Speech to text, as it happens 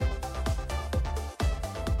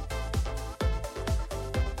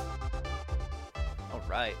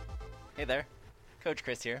right. Hey there, Coach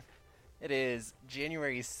Chris here. It is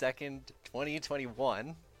January 2nd,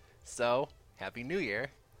 2021, so Happy New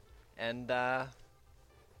Year. And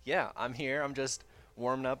yeah, I'm here. I'm just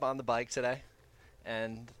warming up on the bike today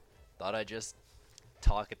and thought I'd just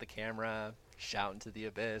talk at the camera, shout into the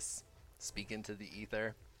abyss, speak into the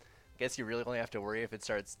ether. Guess you really only have to worry if it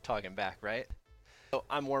starts talking back, right? So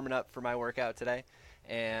I'm warming up for my workout today,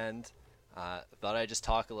 and thought I'd just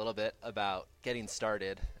talk a little bit about getting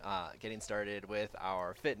started with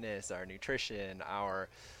our fitness, our nutrition, our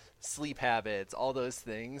sleep habits, all those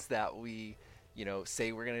things that we,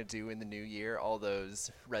 say we're going to do in the new year, all those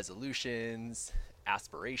resolutions,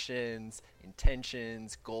 aspirations,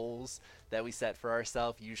 intentions, goals that we set for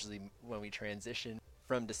ourselves, usually when we transition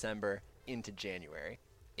from December into January.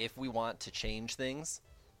 If we want to change things,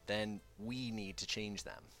 then we need to change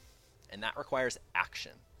them. And that requires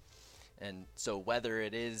action. And so whether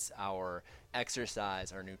it is our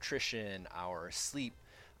exercise, our nutrition, our sleep,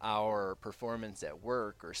 our performance at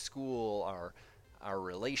work or school, our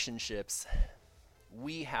relationships,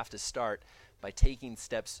 we have to start by taking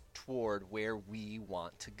steps toward where we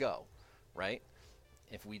want to go, right?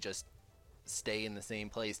 If we just stay in the same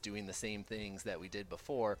place doing the same things that we did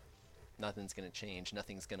before, nothing's going to change.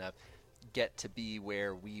 Nothing's going to get to be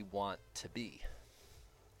where we want to be.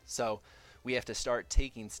 So we have to start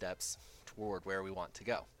taking steps toward where we want to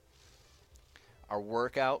go. Our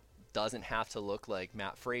workout doesn't have to look like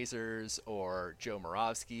Matt Fraser's or Joe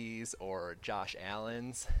Moravsky's or Josh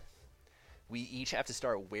Allen's. We each have to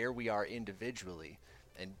start where we are individually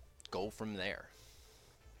and go from there.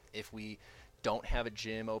 If we don't have a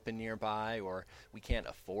gym open nearby, or we can't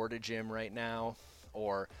afford a gym right now,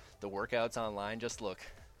 or the workouts online just look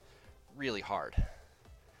really hard,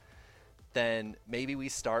 then maybe we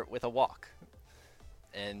start with a walk.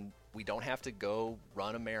 And we don't have to go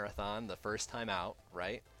run a marathon the first time out,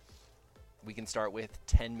 right? We can start with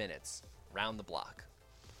 10 minutes round the block.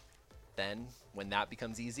 Then when that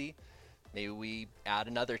becomes easy, maybe we add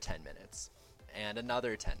another 10 minutes and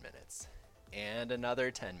another 10 minutes and another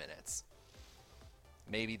 10 minutes.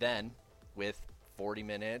 Maybe then with 40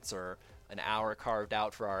 minutes or an hour carved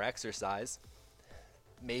out for our exercise,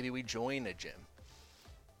 maybe we join a gym.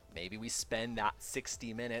 Maybe we spend that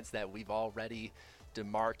 60 minutes that we've already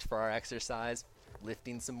demarked for our exercise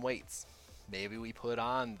lifting some weights. Maybe we put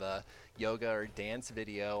on the yoga or dance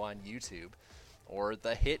video on YouTube, or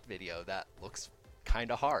the HIIT video that looks kind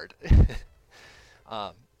of hard.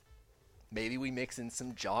 Maybe we mix in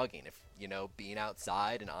some jogging. If being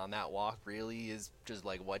outside and on that walk really is just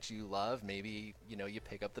like what you love, maybe you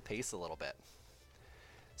pick up the pace a little bit.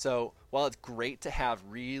 So while it's great to have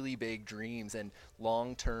really big dreams and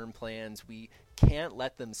long-term plans, we can't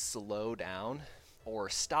let them slow down or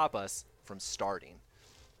stop us from starting.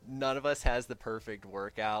 None of us has the perfect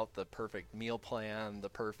workout, the perfect meal plan, the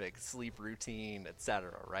perfect sleep routine,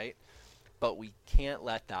 etc., right? But we can't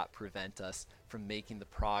let that prevent us from making the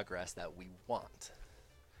progress that we want.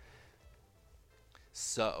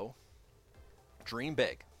 So, dream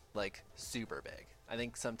big, like super big. I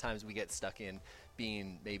think sometimes we get stuck in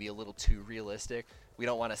being maybe a little too realistic. We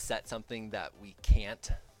don't want to set something that we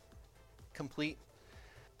can't complete.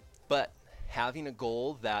 But having a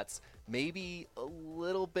goal that's maybe a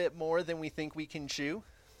little bit more than we think we can chew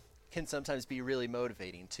can sometimes be really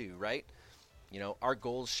motivating too, right? Our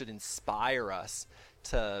goals should inspire us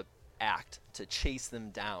to act, to chase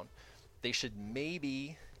them down. They should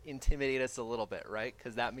maybe intimidate us a little bit, right?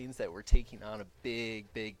 Because that means that we're taking on a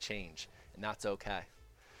big, big change, and that's okay.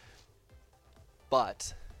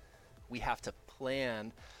 But we have to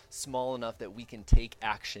plan small enough that we can take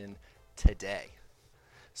action today.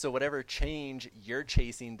 So whatever change you're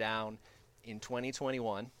chasing down in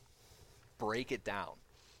 2021, break it down.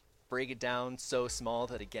 Break it down so small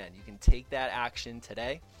that, again, you can take that action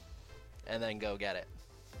today and then go get it.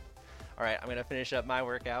 All right, I'm going to finish up my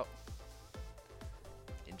workout.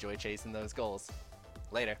 Enjoy chasing those goals.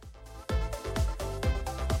 Later.